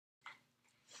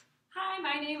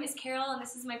my name is Carol and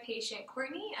this is my patient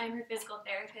Courtney. I'm her physical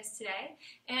therapist today,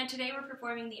 and today we're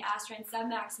performing the Astrand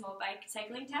submaximal bike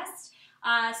cycling test.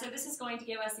 So this is going to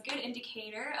give us a good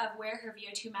indicator of where her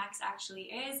VO2 max actually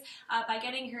is by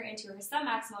getting her into her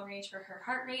submaximal range for her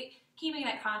heart rate, keeping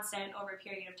that constant over a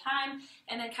period of time,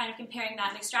 and then kind of comparing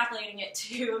that and extrapolating it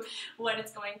to what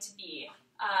it's going to be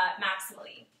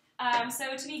maximally.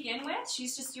 So to begin with,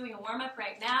 she's just doing a warm-up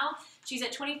right now. She's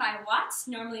at 25 watts.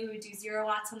 Normally we would do 0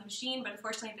 watts on the machine, but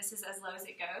unfortunately this is as low as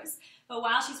it goes. But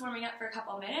while she's warming up for a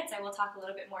couple of minutes, I will talk a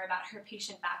little bit more about her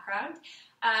patient background.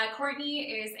 Courtney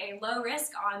is a low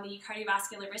risk on the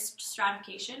cardiovascular risk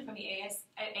stratification from the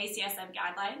ACSM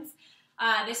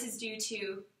guidelines. This is due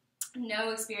to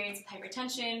no experience with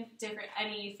hypertension,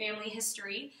 any family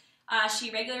history.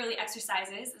 She regularly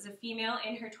exercises as a female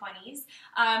in her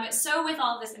 20s. So with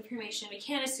all of this information, we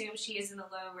can assume she is in the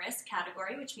low risk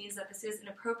category, which means that this is an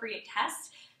appropriate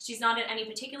test. She's not at any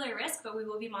particular risk, but we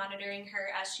will be monitoring her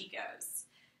as she goes.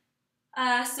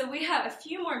 So we have a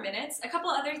few more minutes. A couple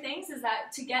other things is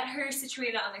that to get her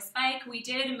situated on this bike, we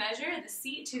did measure the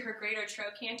seat to her greater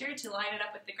trochanter to line it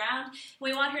up with the ground.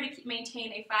 We want her to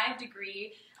maintain a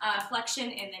 5-degree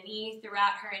flexion in the knee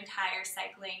throughout her entire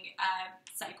cycling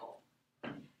cycle.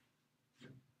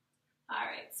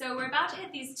 Alright, so we're about to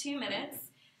hit these 2 minutes.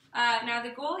 Now the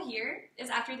goal here is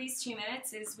after these 2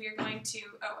 minutes is we are going to,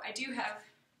 I do have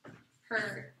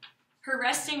her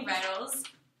resting vitals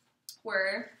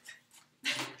were,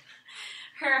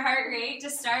 her heart rate to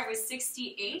start was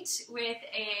 68 with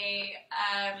a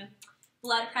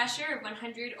blood pressure of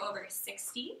 100 over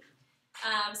 60.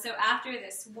 So after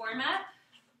this warm-up,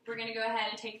 we're going to go ahead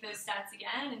and take those stats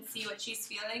again and see what she's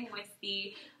feeling with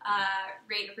the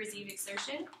rate of perceived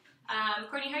exertion.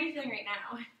 Courtney, how are you feeling right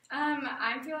now?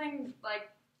 I'm feeling like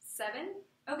 7.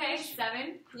 Okay,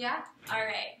 7. Yeah. All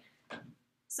right.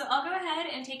 So I'll go ahead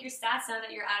and take your stats now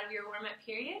that you're out of your warm-up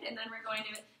period, and then we're going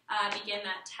to begin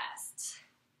that test.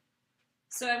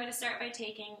 So I'm going to start by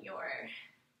taking your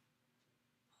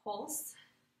pulse,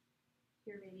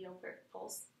 your radial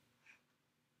pulse.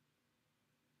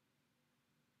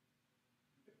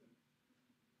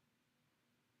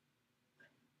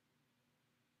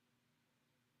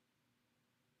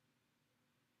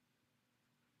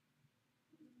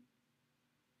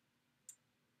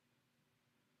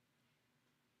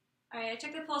 Alright, I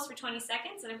took the pulse for 20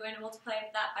 seconds and I'm going to multiply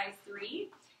that by 3.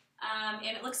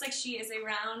 And it looks like she is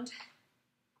around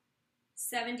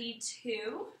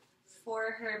 72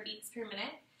 for her beats per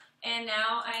minute. And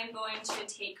now I'm going to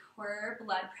take her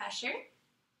blood pressure.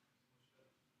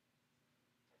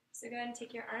 So go ahead and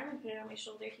take your arm and put it on my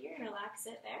shoulder here and relax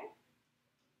it there.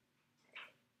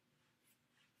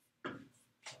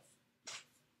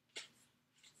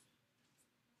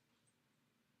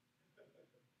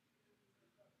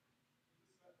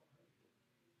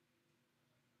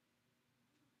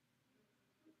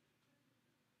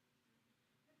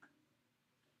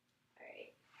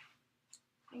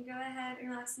 And go ahead and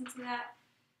relax into that.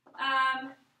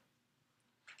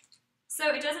 So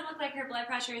it doesn't look like her blood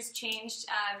pressure has changed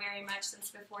very much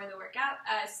since before the workout,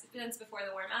 since before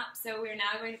the warm-up. So we're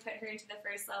now going to put her into the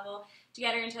first level to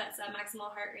get her into that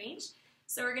submaximal heart range.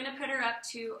 So we're going to put her up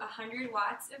to 100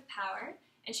 watts of power,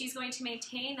 and she's going to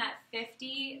maintain that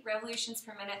 50 revolutions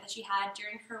per minute that she had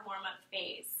during her warm-up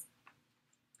phase.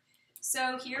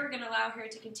 So here we're going to allow her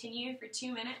to continue for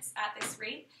 2 minutes at this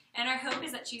rate, and our hope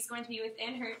is that she's going to be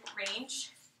within her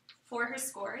range for her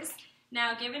scores.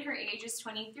 Now, given her age is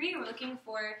 23, we're looking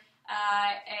for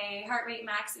a heart rate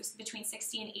max of between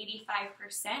 60 and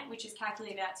 85%, which is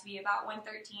calculated out to be about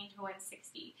 113 to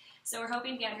 160. So we're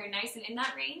hoping to get her nice and in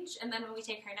that range, and then when we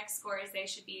take her next scores, they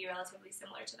should be relatively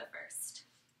similar to the first.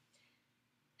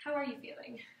 How are you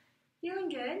feeling? Feeling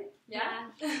good. Yeah.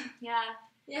 Yeah.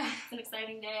 Yeah. It's an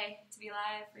exciting day to be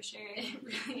alive, for sure. It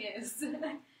really is.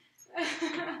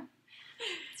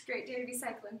 It's a great day to be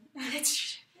cycling.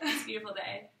 It's a beautiful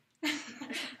day.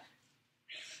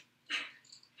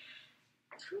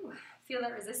 Whew. Feel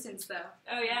that resistance, though.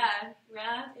 Oh, yeah.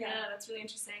 Yeah, that's really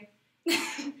interesting.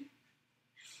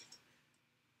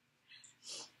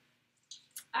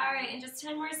 All right, in just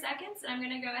 10 more seconds, I'm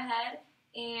going to go ahead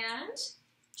and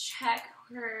check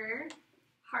her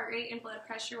heart rate and blood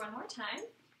pressure one more time.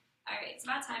 All right, it's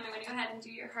about time. I'm going to go ahead and do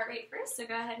your heart rate first, so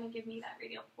go ahead and give me that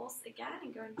radial pulse again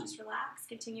and go ahead and just relax.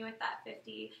 Continue with that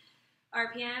 50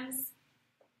 RPMs.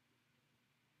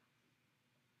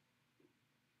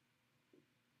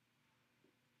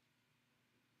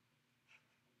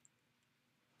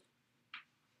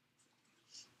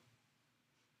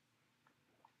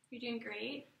 You're doing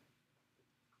great.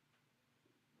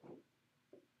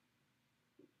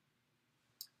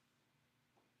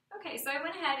 Okay. Okay, so I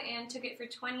went ahead and took it for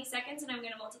 20 seconds, and I'm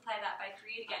going to multiply that by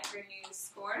 3 to get her new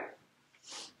score.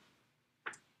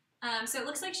 So it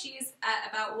looks like she's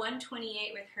at about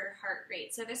 128 with her heart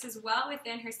rate. So this is well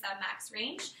within her submax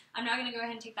range. I'm now going to go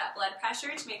ahead and take that blood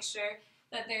pressure to make sure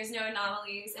that there's no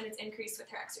anomalies and it's increased with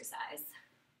her exercise.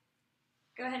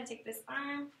 Go ahead and take this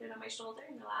arm, put it on my shoulder,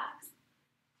 and relax.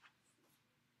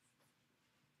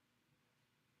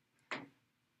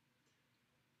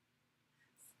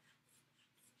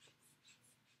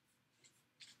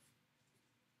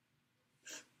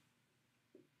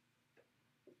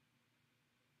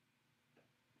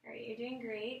 All right, you're doing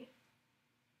great.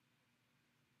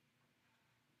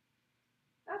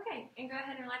 Okay, and go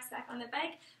ahead and relax back on the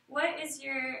bike. What is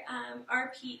your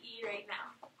RPE right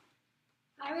now?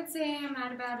 I would say I'm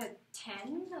at about a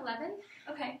 10, 11.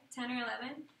 Okay, 10 or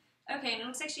 11. Okay, and it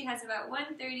looks like she has about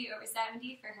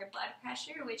 130/70 for her blood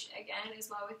pressure, which again is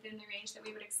well within the range that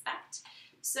we would expect.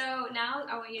 So now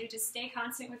I want you to just stay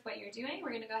constant with what you're doing.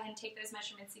 We're going to go ahead and take those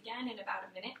measurements again in about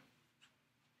a minute.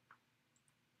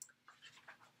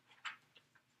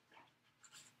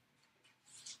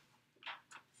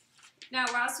 Now,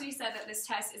 whilst we said that this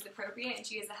test is appropriate and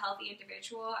she is a healthy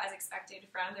individual as expected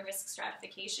from the risk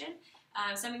stratification,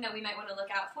 something that we might want to look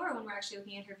out for when we're actually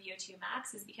looking at her VO2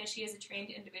 max is because she is a trained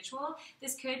individual,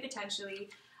 this could potentially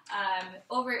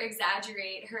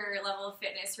over-exaggerate her level of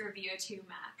fitness for VO2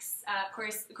 max. Of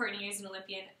course, Courtney is an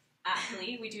Olympian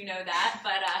athlete, we do know that,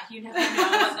 but you never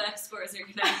know what the scores are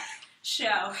going to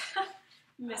show.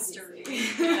 Mystery.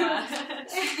 Yeah.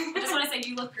 I just want to say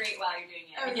you look great while you're doing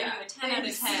it. Oh, I give yeah. you a 10 out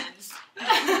of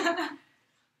 10.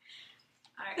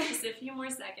 Alright, just a few more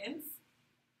seconds.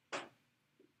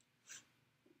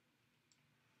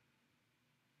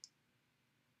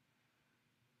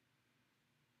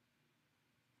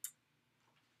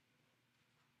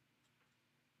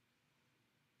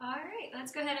 Alright,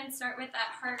 let's go ahead and start with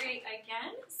that heart rate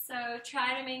again. So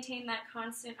try to maintain that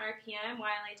constant RPM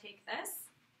while I take this.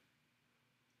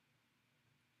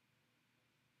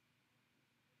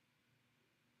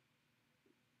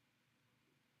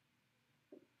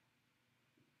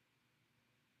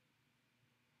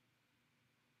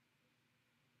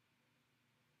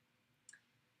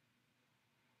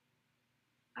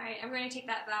 Alright, I'm going to take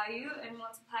that value and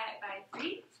multiply it by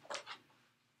 3.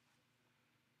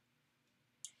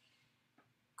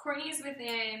 Courtney is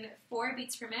within 4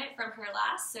 beats per minute from her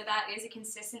last, so that is a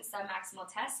consistent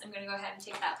submaximal test. I'm going to go ahead and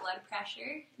take that blood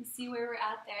pressure and see where we're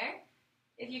at there.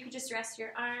 If you could just rest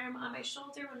your arm on my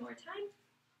shoulder one more time.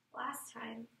 Last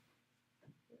time.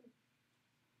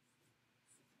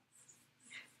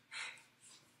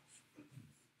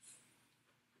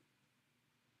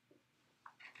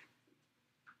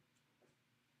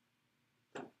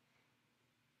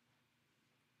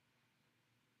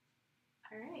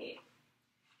 All right.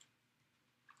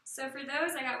 So for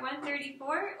those, I got 134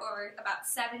 or about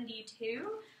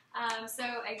 72. So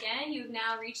again, you've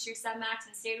now reached your submax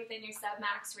and stayed within your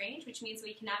submax range, which means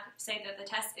we can now say that the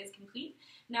test is complete.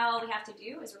 Now all we have to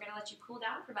do is we're going to let you cool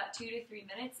down for about 2 to 3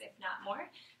 minutes, if not more.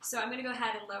 So I'm going to go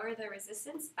ahead and lower the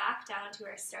resistance back down to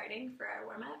our starting for our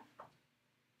warm-up.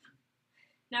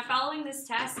 Now, following this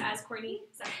test, as Courtney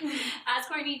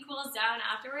cools down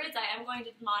afterwards, I am going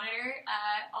to monitor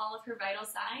all of her vital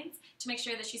signs to make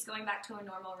sure that she's going back to a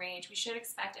normal range. We should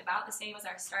expect about the same as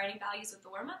our starting values with the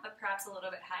warm-up, but perhaps a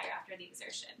little bit higher after the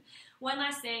exertion. One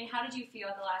last thing, how did you feel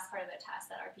the last part of the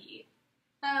test at RPE?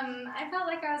 I felt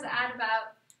like I was at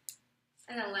about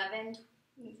an 11,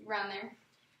 around there.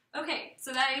 Okay,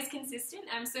 so that is consistent.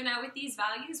 So now with these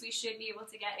values, we should be able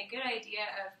to get a good idea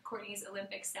of Courtney's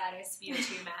Olympic status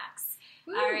VO2 max.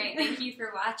 All right, thank you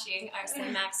for watching our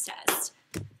SimMax test.